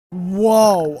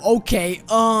Whoa, okay,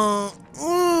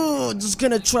 just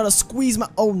gonna try to squeeze my,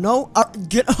 oh no,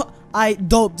 get,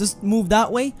 dope, just move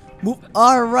that way, move,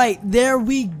 alright, there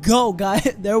we go,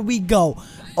 guys, there we go.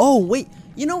 Oh, wait,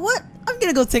 you know what, I'm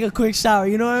gonna go take a quick shower,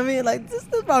 you know what I mean, like, there's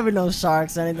probably no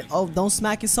sharks or anything. Oh, don't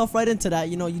smack yourself right into that,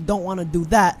 you know, you don't want to do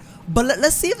that, but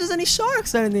let's see if there's any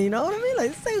sharks or anything, you know what I mean,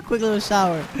 like, let's take a quick little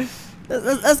shower.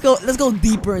 Let's go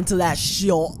deeper into that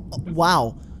shit.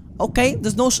 Wow. Okay,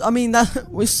 there's no, I mean, that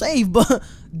we're safe, but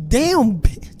damn,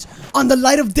 bitch. On the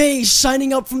light of day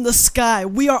shining up from the sky,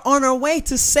 we are on our way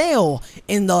to sail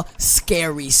in the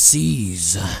scary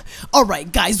seas.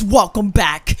 Alright, guys, welcome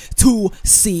back to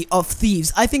Sea of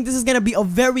Thieves. I think this is gonna be a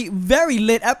very, very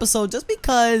lit episode just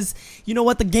because, you know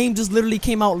what, the game just literally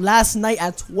came out last night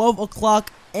at 12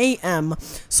 o'clock AM.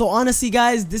 So honestly,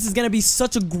 guys, this is gonna be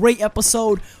such a great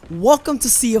episode. Welcome to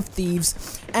Sea of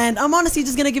Thieves, and I'm honestly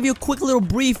just gonna give you a quick little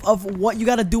brief of what you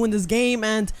gotta do in this game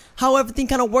and how everything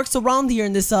kind of works around here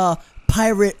in this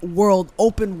pirate world,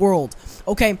 open world.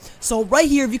 Okay, so right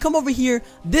here, if you come over here,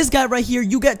 this guy right here,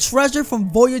 you get treasure from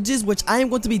voyages, which I am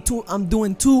going to be I'm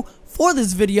doing two for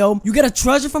this video. You get a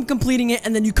treasure from completing it,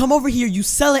 and then you come over here, you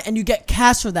sell it, and you get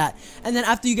cash for that. And then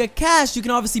after you get cash, you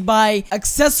can obviously buy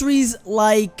accessories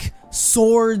like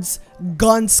swords,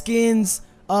 gun skins,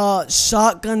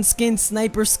 shotgun skins,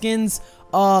 sniper skins,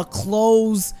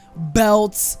 clothes,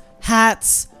 belts,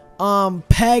 hats,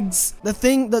 pegs,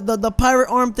 the pirate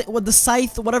arm thing with the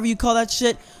scythe, whatever you call that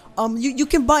shit. You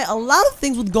can buy a lot of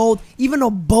things with gold, even a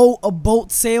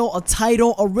boat sail, a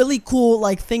title, a really cool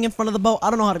like thing in front of the boat. I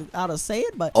don't know how to say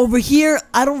it, but over here,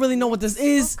 I don't really know what this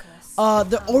is.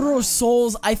 The Order of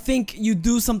Souls, I think you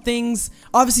do some things.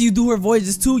 Obviously, you do her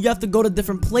voyages too. You have to go to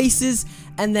different places,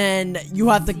 and then you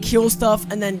have to kill stuff,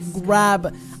 and then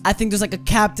grab, I think there's like a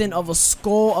captain of a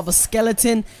skull, of a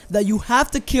skeleton, that you have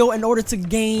to kill in order to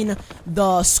gain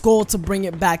the skull to bring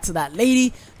it back to that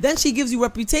lady. Then she gives you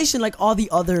reputation like all the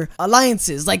other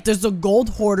alliances. Like there's the Gold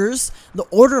Hoarders, the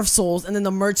Order of Souls, and then the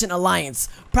Merchant Alliance.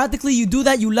 Practically, you do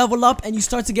that, you level up, and you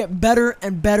start to get better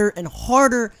and better and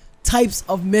harder types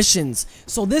of missions.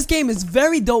 So this game is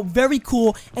very dope, very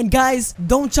cool, and guys,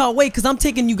 don't y'all wait, because I'm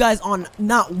taking you guys on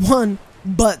not one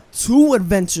but two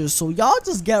adventures. So y'all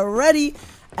just get ready,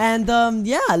 and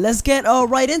yeah, let's get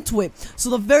right into it.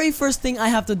 So the very first thing I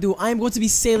have to do, I am going to be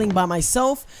sailing by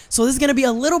myself. So this is gonna be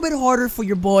a little bit harder for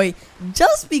your boy,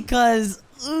 just because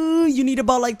you need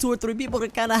about like 2 or 3 people to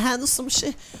kind of handle some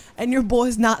shit, and your boy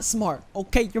is not smart.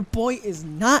 Okay, your boy is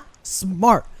not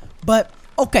smart, but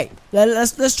okay,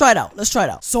 let's try it out. Let's try it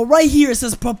out. So right here it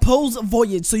says propose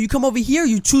voyage. So you come over here,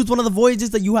 you choose one of the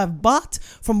voyages that you have bought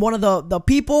from one of the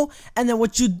people, and then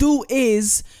what you do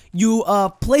is you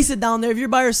place it down there. If you're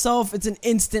by yourself, it's an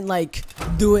instant like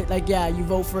do it, like yeah, you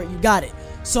vote for it, you got it.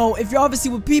 So if you're obviously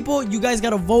with people, you guys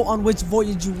gotta vote on which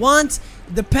voyage you want.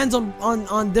 Depends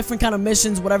on different kind of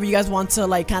missions, whatever you guys want to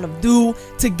like kind of do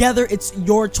together. It's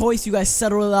your choice. You guys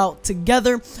settle it out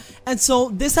together. And so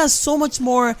this has so much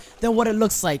more than what it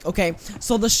looks like. Okay,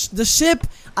 so the ship,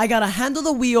 I gotta handle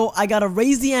the wheel, I gotta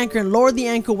raise the anchor and lower the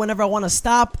anchor whenever I want to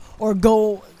stop or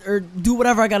go or do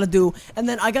whatever I gotta do. And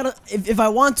then I gotta, if I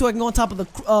want to, I can go on top of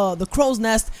the crow's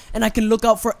nest and I can look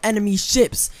out for enemy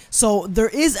ships. So there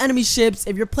is enemy ships.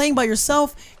 If you're playing by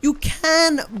yourself, you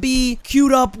can be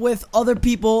queued up with other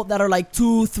people that are like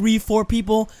 2, 3, 4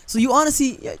 people. So you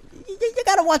honestly, you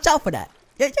gotta watch out for that.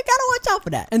 You gotta watch out for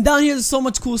that. And down here, there's so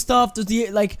much cool stuff.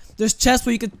 There's chests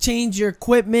where you could change your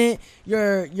equipment,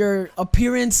 your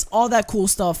appearance, all that cool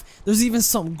stuff. There's even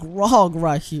some grog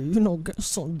right here. You know,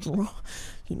 some grog.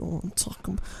 You know what I'm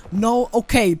talking about. No,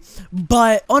 okay.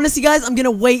 But honestly, guys, I'm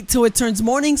gonna wait till it turns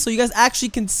morning so you guys actually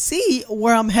can see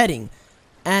where I'm heading.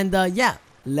 And yeah,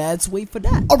 let's wait for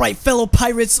that. Alright, fellow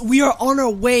pirates, we are on our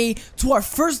way to our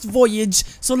first voyage.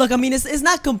 So look, I mean, it's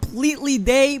not completely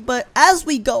day, but as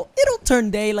we go, it'll turn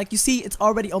day. Like you see, it's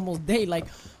already almost day. Like,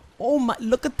 oh my,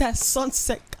 look at that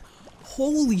sunset.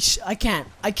 Holy shit, I can't.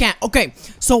 Okay,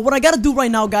 so what I gotta do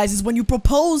right now, guys, is when you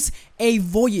propose a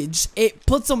voyage, it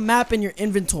puts a map in your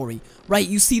inventory, right?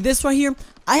 You see this right here?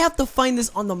 I have to find this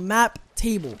on the map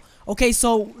table. Okay,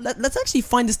 so let's actually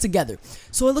find this together.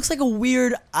 So it looks like a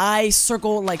weird eye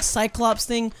circle, like Cyclops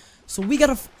thing. So we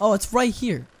gotta, oh, it's right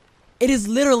here. It is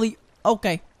literally,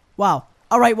 okay, wow.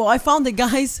 Alright, well, I found it,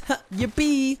 guys.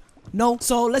 Yippee. No,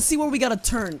 so let's see where we gotta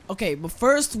turn. Okay, but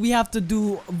first we have to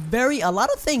do a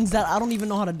lot of things that I don't even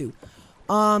know how to do.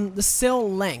 The sail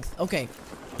length. Okay,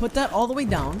 put that all the way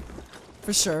down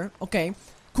for sure. Okay,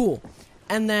 cool.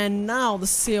 And then now the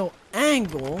sail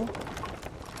angle,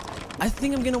 I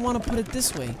think I'm gonna want to put it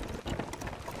this way.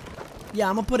 Yeah,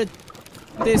 I'm gonna put it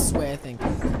this way, I think.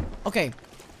 Okay,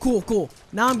 Cool, cool.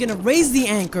 Now I'm gonna raise the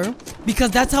anchor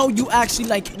because that's how you actually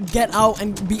like get out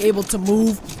and be able to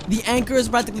move. The anchor is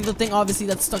practically the thing, obviously,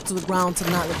 that's stuck to the ground to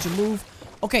not let you move.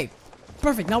 Okay,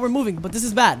 perfect. Now we're moving, but this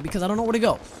is bad because I don't know where to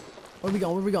go. Where are we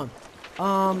going? Where are we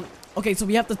going? Okay, so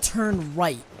we have to turn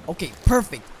right. Okay,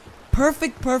 perfect.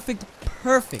 Perfect, perfect,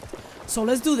 perfect. So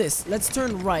let's do this. Let's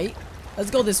turn right.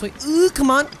 Let's go this way. Ooh, come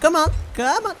on, come on,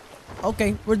 come on.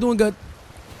 Okay, we're doing good.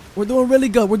 We're doing really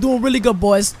good. We're doing really good,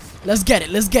 boys. Let's get it.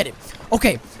 Let's get it.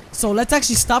 Okay, so let's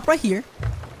actually stop right here.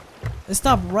 Let's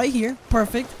stop right here.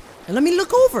 Perfect. And let me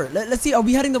look over. Let's see. Are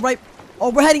we heading the right? Oh,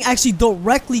 we're heading actually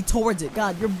directly towards it.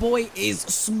 God, your boy is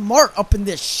smart up in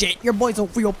this shit. Your boy's a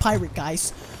real pirate,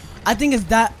 guys. I think it's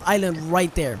that island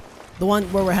right there. The one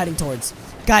where we're heading towards.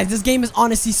 Guys, this game is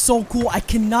honestly so cool. I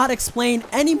cannot explain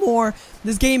anymore.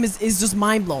 This game is just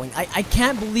mind-blowing. I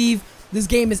can't believe this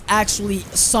game is actually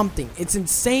something. It's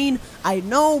insane, I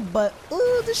know, but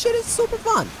this shit is super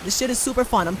fun. This shit is super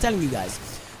fun, I'm telling you guys.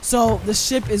 So, the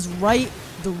ship is right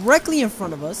directly in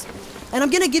front of us. And I'm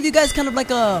gonna give you guys kind of like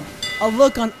a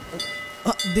look on...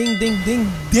 ding, ding,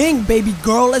 ding, ding, baby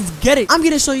girl. Let's get it. I'm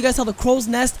gonna show you guys how the crow's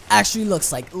nest actually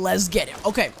looks like. Let's get it.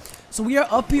 Okay, so we are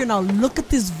up here now. Look at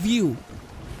this view.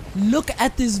 Look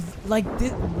at this, like,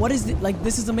 this, what is it? Like,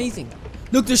 this is amazing.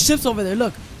 Look, there's ships over there,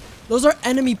 look. Those are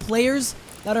enemy players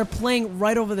that are playing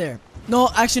right over there. No,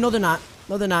 actually, no, they're not.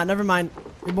 No, they're not. Never mind.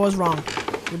 Your boy's wrong.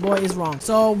 Your boy is wrong.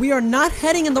 So, we are not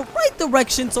heading in the right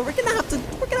direction, so we're gonna have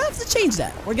to change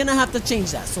that. We're gonna have to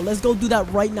change that. So, let's go do that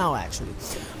right now, actually.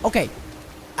 Okay.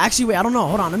 Actually, wait, I don't know.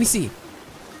 Hold on, let me see.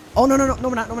 Oh, no, no, no, no,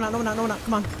 we're not, no, we're not, no, we're not, no, we're not.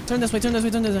 Come on. Turn this way, turn this way,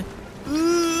 turn this way.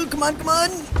 Come on, come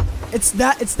on. It's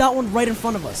that one right in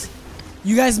front of us.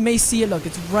 You guys may see it. Look,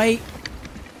 it's right.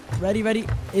 Ready.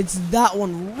 It's that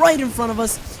one right in front of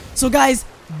us. So, guys,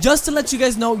 just to let you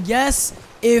guys know, yes,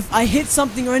 if I hit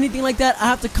something or anything like that, I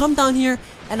have to come down here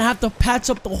and I have to patch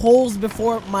up the holes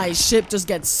before my ship just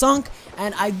gets sunk.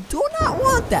 And I do not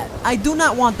want that. I do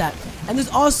not want that. And there's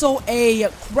also a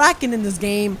Kraken in this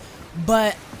game,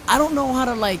 but I don't know how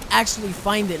to like actually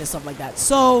find it and stuff like that.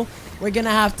 So we're gonna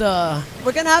have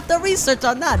to research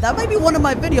on that. That might be one of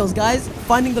my videos, guys.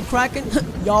 Finding the Kraken.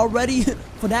 Y'all ready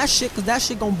for that shit? Cause that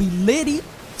shit gonna be litty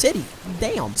titty.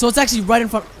 Damn. So it's actually right in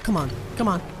front. Come on, come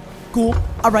on. Cool.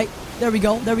 All right. There we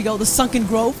go. There we go. The sunken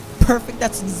grove. Perfect.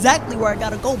 That's exactly where I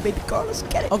gotta go, baby girl. Let's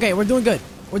get it. Okay, we're doing good.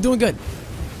 We're doing good.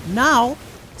 Now,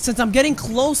 since I'm getting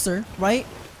closer, right?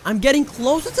 I'm getting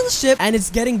closer to the ship, and it's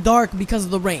getting dark because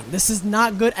of the rain. This is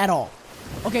not good at all.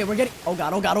 Okay, we're getting... Oh,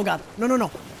 God, oh, God, oh, God. No, no,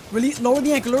 no. Release... Lower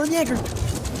the anchor, lower the anchor.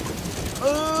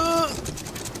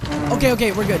 Okay,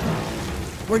 okay, we're good.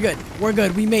 We're good. We're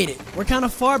good. We made it. We're kind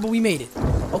of far, but we made it.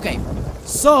 Okay.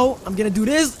 So, I'm gonna do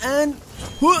this, and...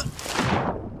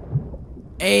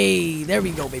 Hey, there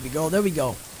we go, baby girl. There we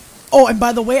go. Oh, and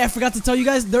by the way, I forgot to tell you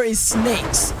guys, there is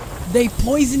snakes. They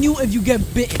poison you if you get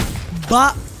bitten.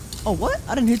 Bop. Oh, what?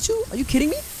 I didn't hit you? Are you kidding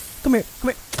me? Come here.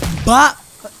 Come here. Bop.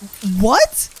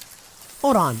 What?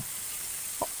 Hold on.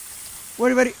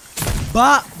 Ready?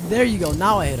 Bop. There you go.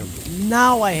 Now I hit him.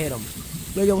 Now I hit him.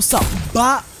 Yo, what's up?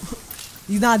 Bop.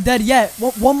 He's not dead yet.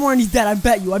 One more and he's dead. I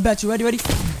bet you. Ready?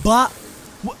 Bop.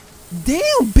 What?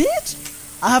 Damn,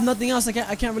 bitch. I have nothing else.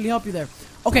 I can't really help you there.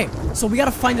 Okay, so we gotta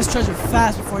find this treasure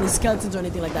fast before any skeletons or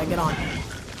anything like that get on.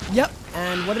 Yep.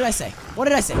 And what did I say? What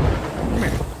did I say? Come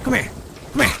here. Come here.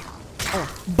 Come here. Oh,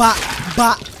 bop.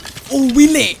 Oh, we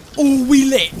lit. Oh, we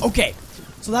lit. Okay.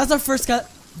 So that's our first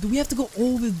cut. Do we have to go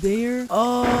over there?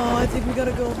 Oh, I think we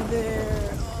gotta go over there.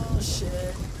 Oh,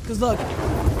 shit. Because look,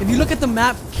 if you look at the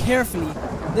map carefully,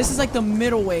 this is like the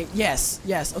middle way. Yes.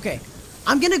 Okay.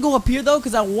 I'm gonna go up here though,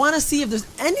 because I want to see if there's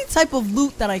any type of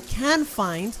loot that I can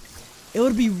find. It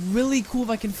would be really cool if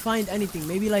I can find anything.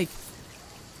 Maybe like...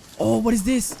 Oh, what is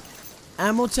this?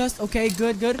 Ammo chest. Okay,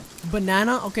 good.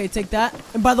 Banana. Okay, take that.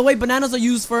 And by the way, bananas are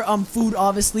used for food,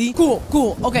 obviously.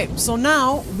 Cool. Okay, so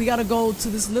now we gotta go to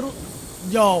this little...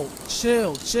 Yo,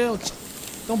 chill.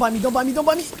 Don't bite me.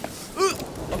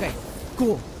 Okay,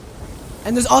 cool.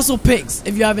 And there's also pigs,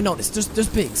 if you haven't noticed. There's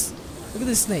pigs. Look at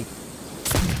this snake.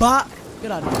 Bop.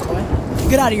 Get out of here, boy.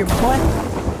 Get out of here, boy.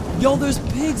 Yo, there's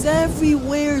pigs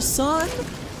everywhere, son.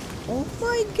 Oh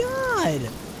my god.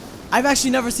 I've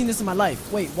actually never seen this in my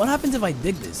life. Wait, what happens if I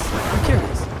dig this? I'm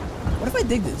curious. What if I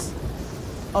dig this?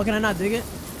 Oh, can I not dig it?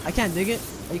 I can't dig it?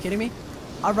 Are you kidding me?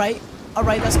 Alright,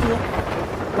 that's cool.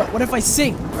 What if I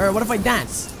sing? Or what if I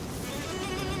dance?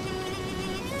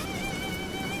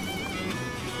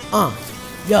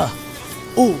 Yeah.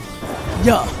 Ooh,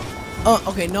 yeah.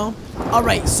 Okay, no.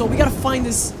 Alright, so we gotta find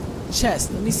this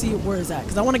chest. Let me see where it's at.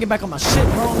 Because I want to get back on my shit,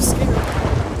 bro. I'm scared.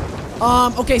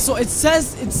 Okay, so it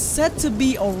says it's said to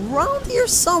be around here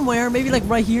somewhere. Maybe like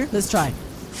right here. Let's try.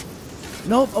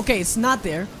 Nope. Okay, it's not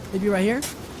there. Maybe right here.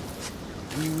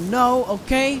 No.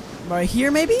 Okay, right here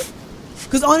maybe.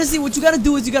 Because honestly, what you gotta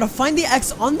do is you gotta find the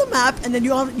X on the map, and then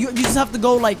you just have to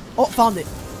go like, oh, found it.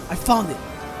 I found it.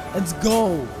 Let's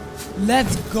go.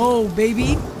 Let's go,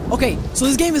 baby. Okay, so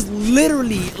this game is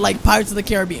literally like Pirates of the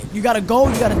Caribbean. You gotta go,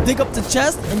 you gotta dig up the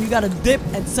chest, and you gotta dip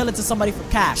and sell it to somebody for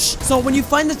cash. So when you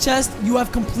find the chest, you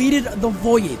have completed the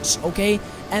voyage, okay?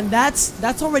 And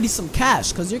that's already some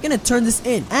cash, because you're gonna turn this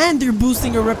in. And you're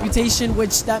boosting your reputation,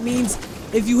 which that means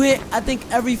if you hit, I think,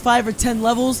 every 5 or 10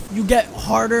 levels, you get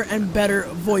harder and better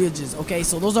voyages, okay?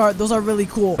 So those are really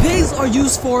cool. Pigs are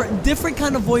used for different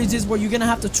kind of voyages where you're gonna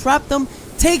have to trap them,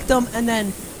 take them, and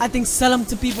then I think sell them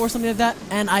to people or something like that.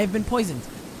 And I've been poisoned.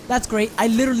 That's great. I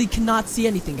literally cannot see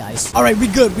anything, guys. All right, we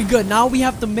good. Now we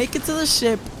have to make it to the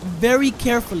ship very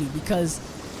carefully, because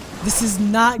this is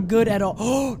not good at all.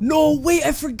 Oh, no, wait,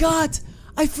 I forgot.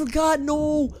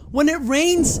 No. When it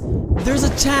rains, there's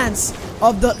a chance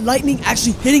of the lightning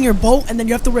actually hitting your boat, and then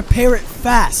you have to repair it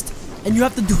fast. And you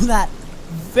have to do that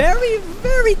very,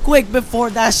 very quick before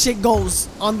that shit goes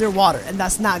underwater, and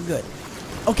that's not good.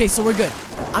 Okay, so we're good.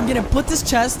 I'm gonna put this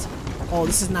chest. Oh,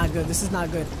 this is not good. This is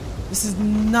not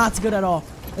good at all.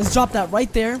 Let's drop that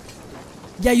right there.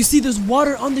 Yeah, you see there's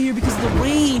water under here because of the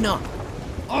rain.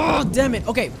 Oh, damn it.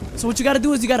 Okay, so what you gotta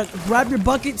do is you gotta grab your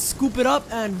bucket, scoop it up,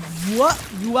 and what?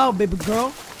 You out, baby girl.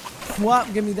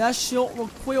 What? Give me that shit real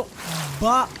quick.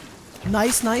 Bop.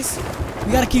 Nice.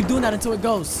 You gotta keep doing that until it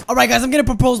goes. Alright, guys, I'm gonna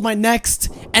propose my next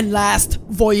and last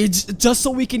voyage just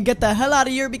so we can get the hell out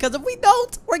of here, because if we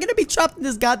don't, we're gonna be trapped in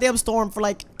this goddamn storm for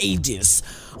like ages.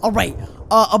 Alright,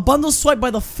 a bundle swiped by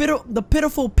the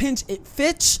pitiful pinch it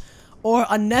fitch, or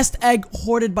a nest egg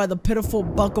hoarded by the pitiful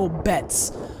buckle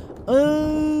bets.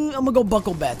 I'm gonna go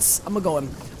buckle bets. I'm gonna go him.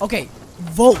 Okay,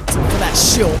 vote for that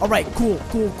shield. Alright, cool.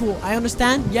 I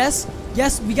understand. Yes,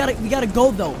 we gotta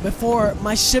go though before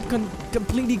my ship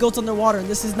completely goes underwater, and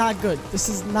this is not good.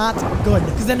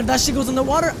 Because then if that shit goes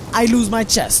underwater, I lose my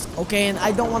chest. Okay, and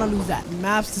I don't want to lose that.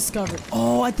 Maps discovered.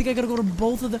 Oh, I think I gotta go to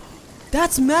both of them.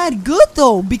 That's mad good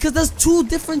though, because there's 2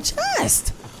 different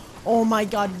chests. Oh my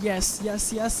god, yes.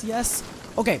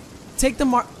 Okay, take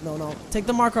the take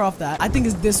the marker off that. I think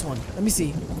it's this one. Let me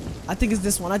see. I think it's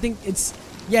this one. I think it's,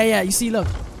 yeah, you see, look.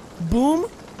 Boom.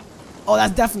 Oh,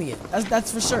 that's definitely it.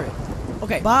 That's for sure.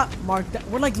 Okay, mark that.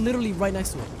 We're like literally right next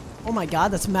to it. Oh my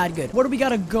god, that's mad good. Where do we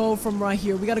gotta go from right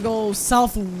here? We gotta go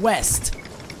southwest.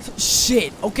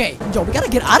 Shit. Okay, yo, we gotta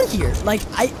get out of here. Like,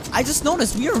 I just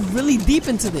noticed we are really deep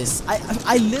into this.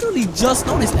 I literally just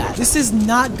noticed that. This is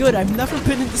not good. I've never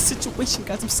been in this situation,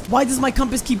 guys. Why does my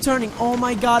compass keep turning? Oh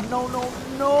my god,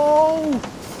 no.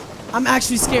 I'm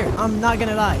actually scared. I'm not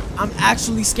gonna lie. I'm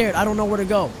actually scared. I don't know where to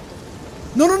go.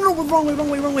 No, we're wrong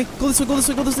way. Go this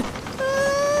way.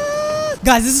 Ah!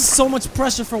 Guys, this is so much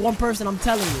pressure for one person, I'm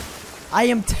telling you. I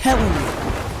am telling you.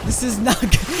 This is not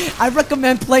good. I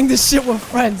recommend playing this shit with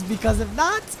friends, because if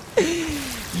not,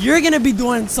 you're gonna be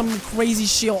doing some crazy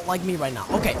shit like me right now.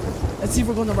 Okay, let's see if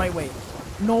we're going the right way.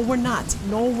 No, we're not.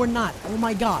 Oh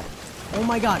my god.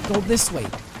 Go this way.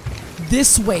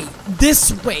 This way.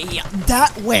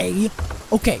 That way.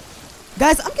 Okay.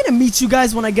 Guys, I'm gonna meet you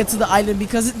guys when I get to the island,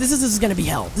 because this is gonna be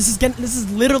hell. This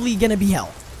is literally gonna be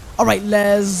hell. Alright,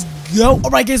 let's go.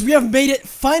 Alright, guys, we have made it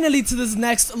finally to this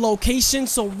next location.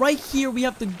 So right here, we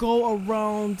have to go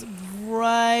around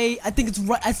right. I think it's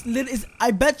right.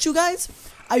 I bet you guys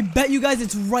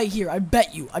it's right here. I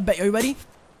bet you. Are you ready?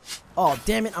 Oh,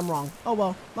 damn it, I'm wrong. Oh,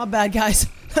 well, my bad, guys.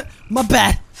 My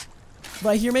bad.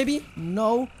 Right here, maybe?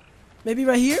 No. Maybe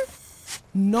right here?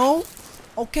 No.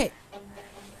 Okay,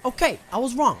 I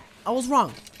was wrong.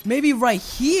 Maybe right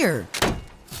here.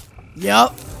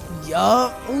 Yup.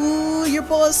 Ooh, your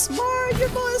boy is smart.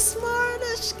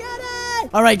 Let's get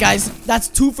it. Alright, guys, that's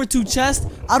 2 for 2 chests.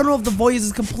 I don't know if the voyage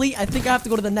is complete. I think I have to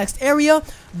go to the next area.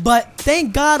 But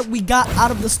thank God we got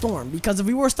out of the storm, because if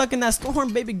we were stuck in that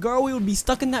storm, baby girl, we would be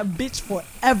stuck in that bitch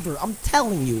forever. I'm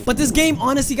telling you. But this game,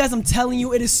 honestly, guys, I'm telling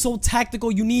you, it is so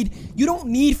tactical. You don't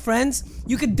need friends.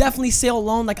 You could definitely sail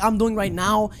alone like I'm doing right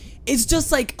now. It's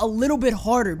just like a little bit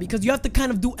harder, because you have to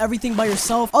kind of do everything by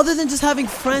yourself, other than just having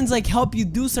friends like help you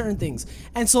do certain things.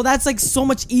 And so that's like so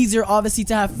much easier, obviously,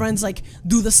 to have friends like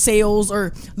do the sails,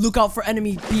 or look out for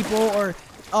enemy people, or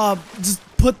just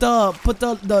put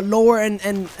the lower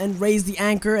and raise the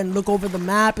anchor and look over the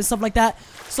map and stuff like that.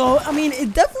 So I mean,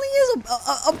 it definitely is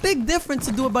a big difference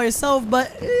to do it by yourself,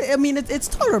 but I mean, it's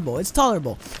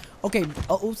tolerable. Okay.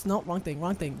 Oh, oops, no, wrong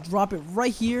thing. Drop it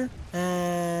right here,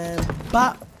 and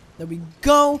bop. There we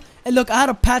go. And look, I had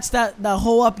to patch that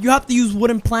hole up. You have to use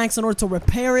wooden planks in order to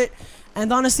repair it.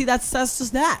 And honestly, that's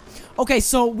just that. Okay,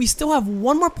 so we still have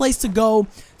one more place to go.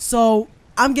 So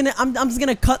I'm just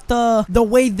gonna cut the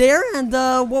way there, and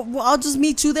I'll just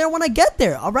meet you there when I get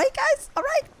there. All right, guys. All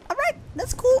right.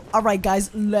 That's cool. All right, guys.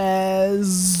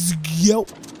 Let's go.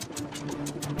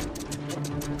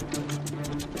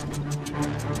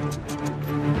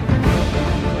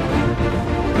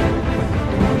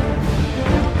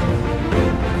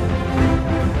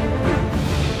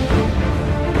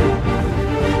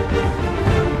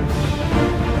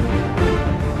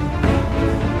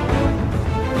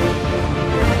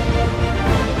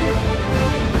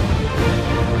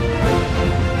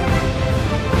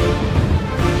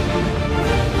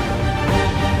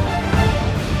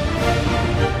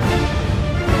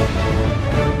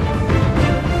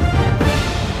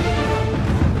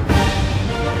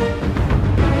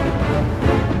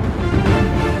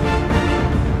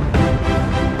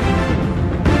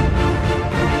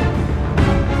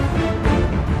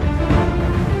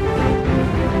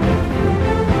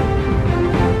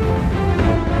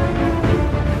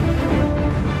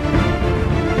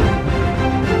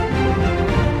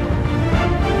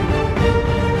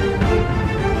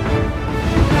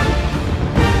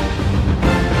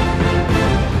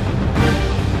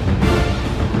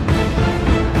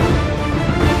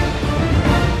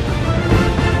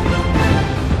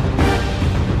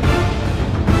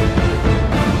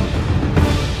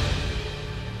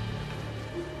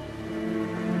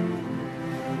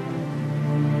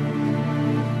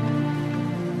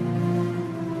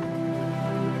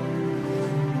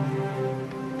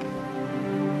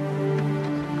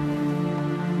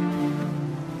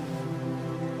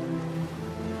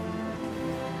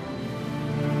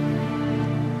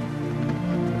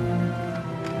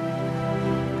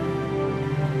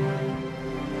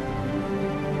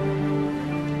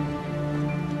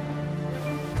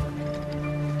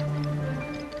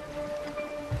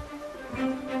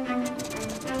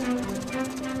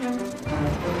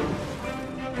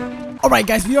 Alright,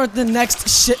 guys, we are at the next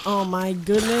shit. Oh my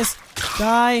goodness.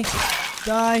 Die.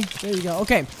 There you go.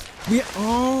 Okay.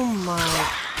 Oh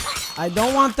my. I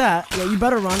don't want that. Yeah, you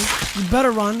better run.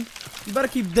 You better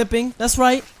keep dipping. That's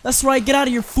right. Get out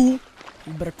of here, fool.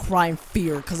 You better cry in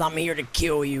fear, because I'm here to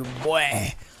kill you,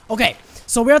 boy. Okay,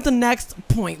 so we're at the next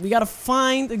point. We gotta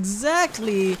find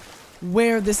exactly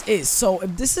where this is. So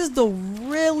if this is the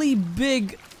really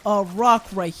big rock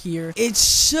right here, it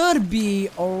should be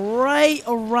right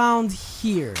around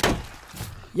here.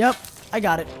 Yep, I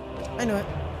got it. I know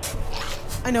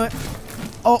it.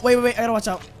 Oh, wait, I gotta watch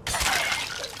out.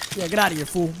 Yeah, get out of here,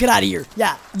 fool. Get out of here.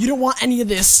 Yeah, you don't want any of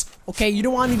this, okay? You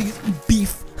don't want any of this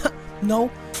beef. No.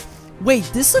 Wait,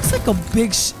 this looks like a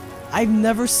big I've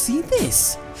never seen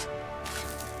this.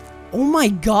 Oh my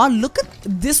god, look at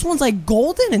this one's like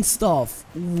golden and stuff.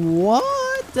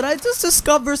 What? Did I just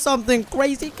discover something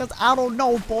crazy? Because I don't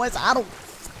know, boys. I don't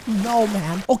know,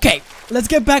 man. Okay, let's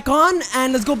get back on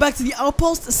and let's go back to the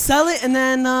outpost, sell it, and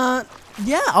then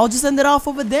yeah, I'll just end it off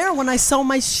over there when I sell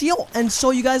my shield and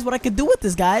show you guys what I could do with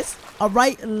this, guys.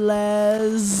 Alright,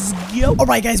 let's go.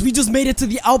 Alright, guys, we just made it to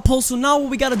the outpost. So now what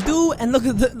we gotta do, and look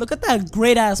at that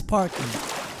great ass parking.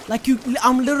 Like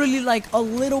I'm literally like a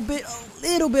little bit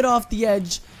off the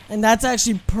edge, and that's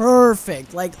actually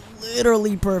perfect. Like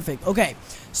literally perfect. Okay,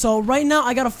 so right now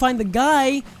I gotta find the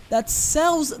guy that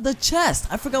sells the chest.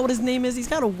 I forgot what his name is. He's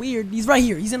kind of weird. He's right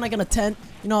here. He's in like in a tent.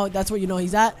 You know, that's where you know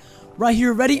he's at. Right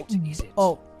here, ready?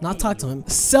 Oh, not talk to him.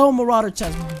 Sell Marauder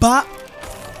chest. Bop.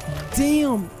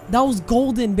 Damn, that was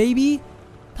golden, baby.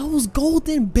 That was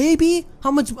golden, baby.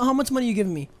 How much money you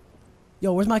giving me?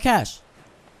 Yo, where's my cash?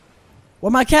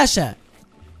 Where my cash at?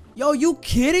 Yo, you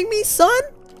kidding me, son?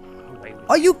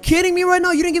 Are you kidding me right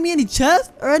now? You didn't give me any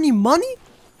chest or any money?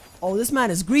 Oh, this man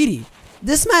is greedy.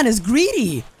 This man is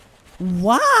greedy.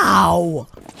 Wow.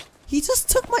 He just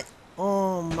took my...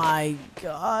 Oh my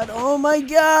god. Oh my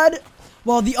god.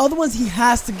 Well, the other ones, he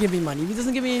has to give me money. If he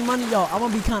doesn't give me any money, yo, I'm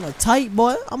gonna be kind of tight,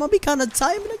 boy. I'm gonna be kind of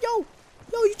tight. I'm like, yo,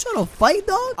 you trying to fight,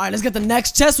 dog? All right, let's get the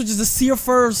next chest, which is a seer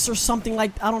first or something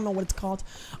like... I don't know what it's called.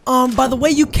 By the way,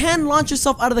 you can launch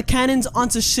yourself out of the cannons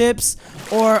onto ships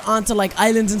or onto like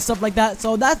islands and stuff like that.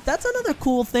 So that's another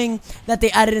cool thing that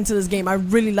they added into this game. I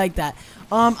really like that.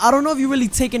 I don't know if you really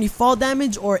take any fall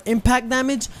damage or impact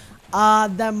damage.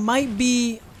 That might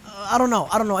be... I don't know.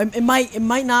 It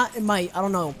might not. I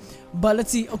don't know. But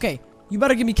let's see. Okay, you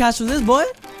better give me cash for this, boy.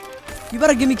 You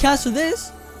better give me cash for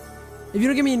this. If you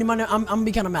don't give me any money, I'm gonna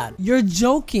be kind of mad. You're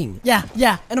joking.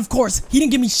 Yeah. And of course, he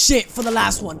didn't give me shit for the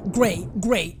last one.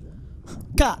 Great.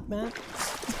 God, man.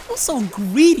 I'm so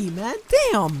greedy, man.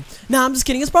 Damn. Nah, I'm just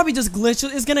kidding. It's probably just glitch.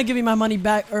 It's gonna give me my money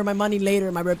back, or my money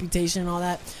later, my reputation and all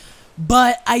that.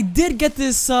 But I did get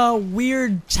this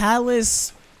weird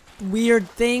chalice, weird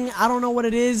thing. I don't know what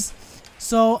it is.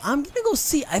 So I'm gonna go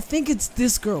see. I think it's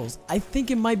this girl's. I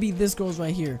think it might be this girl's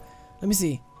right here. Let me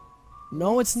see.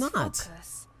 No, it's not.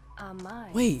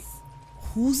 Wait,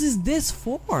 whose is this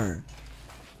for?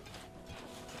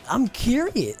 I'm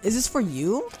curious. Is this for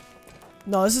you?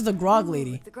 No, this is the grog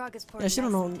lady. Yeah, she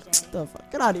don't know the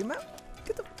fuck. Get out of here, man.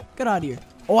 Get out of here.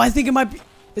 Oh, I think it might be.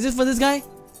 Is this for this guy?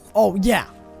 Oh yeah,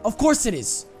 of course it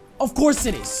is. Of course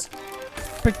it is.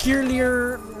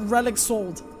 Peculiar relic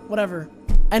sold, whatever,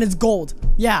 and it's gold.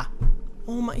 Yeah.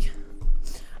 Oh my.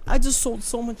 I just sold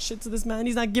so much shit to this man.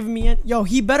 He's not giving me it. Yo,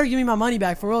 he better give me my money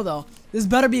back for real though. This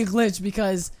better be a glitch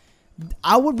because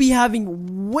I would be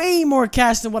having way more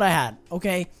cash than what I had.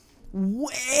 Okay,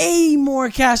 way more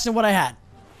cash than what I had.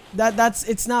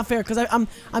 It's not fair because I'm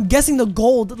guessing the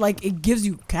gold, like, it gives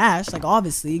you cash. Like,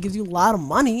 obviously it gives you a lot of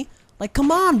money. Like,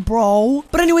 come on, bro.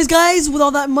 But anyways, guys, with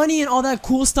all that money and all that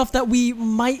cool stuff that we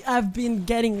might have been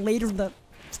getting later, the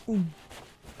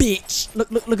bitch.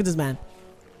 Look at this man.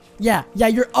 Yeah,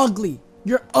 you're ugly.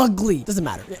 You're ugly. Doesn't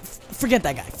matter. Forget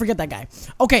that guy. Forget that guy.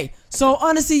 Okay, so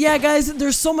honestly, yeah, guys,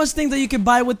 there's so much things that you can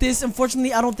buy with this.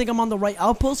 Unfortunately, I don't think I'm on the right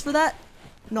outpost for that.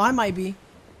 No, I might be.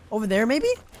 Over there, maybe?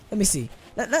 Let me see.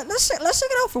 Let's check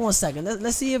it out for 1 second.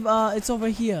 Let's see if it's over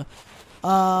here.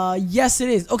 Yes, it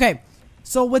is. Okay,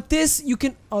 so with this, you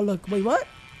can... Oh, look. Wait, what?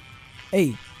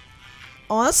 Hey.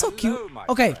 Oh, that's so cute.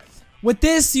 Okay, with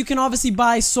this, you can obviously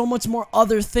buy so much more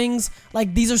other things.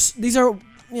 Like, these are...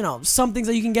 You know, some things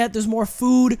that you can get. There's more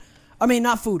food. I mean,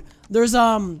 not food. There's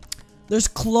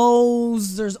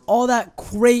clothes. There's all that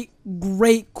great,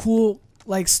 cool,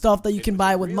 like, stuff that you can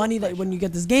buy with money that when you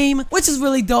get this game, which is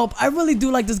really dope. I really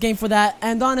do like this game for that.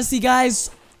 And honestly,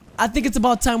 guys, I think it's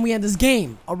about time we end this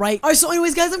game. Alright, so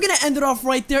anyways, guys, I'm gonna end it off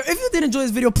right there. If you did enjoy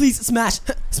this video, please smash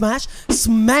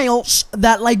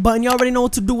that like button. You already know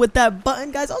what to do with that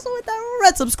button, guys. Also with that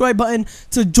red subscribe button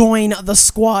to join the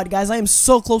squad, guys. I am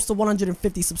so close to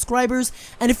 150 subscribers.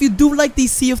 And if you do like the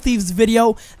Sea of Thieves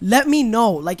video, let me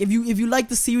know. Like, if you like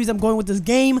the series I'm going with this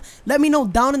game, let me know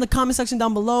down in the comment section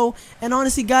down below. And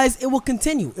honestly, guys, it will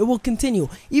continue. It will continue.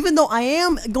 Even though I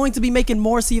am going to be making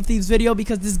more Sea of Thieves video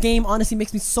because this game honestly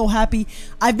makes me so happy.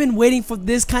 I've been waiting for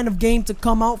this kind of game to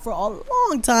come out for a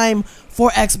long time for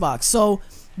Xbox. So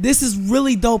this is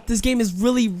really dope. This game is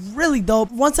really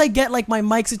dope. Once I get like my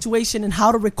mic situation and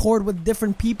how to record with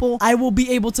different people, I will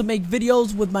be able to make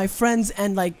videos with my friends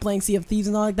and like playing Sea of Thieves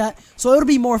and all like that. So it'll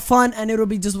be more fun and it'll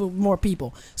be just with more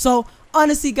people. So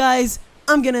honestly, guys,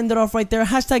 I'm gonna end it off right there.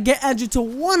 Hashtag get Andrew to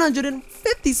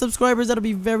 150 subscribers. That'll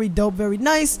be very dope, very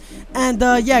nice. And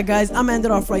yeah, guys, I'm gonna end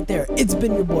it off right there. It's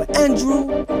been your boy Andrew,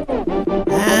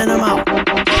 and I'm out.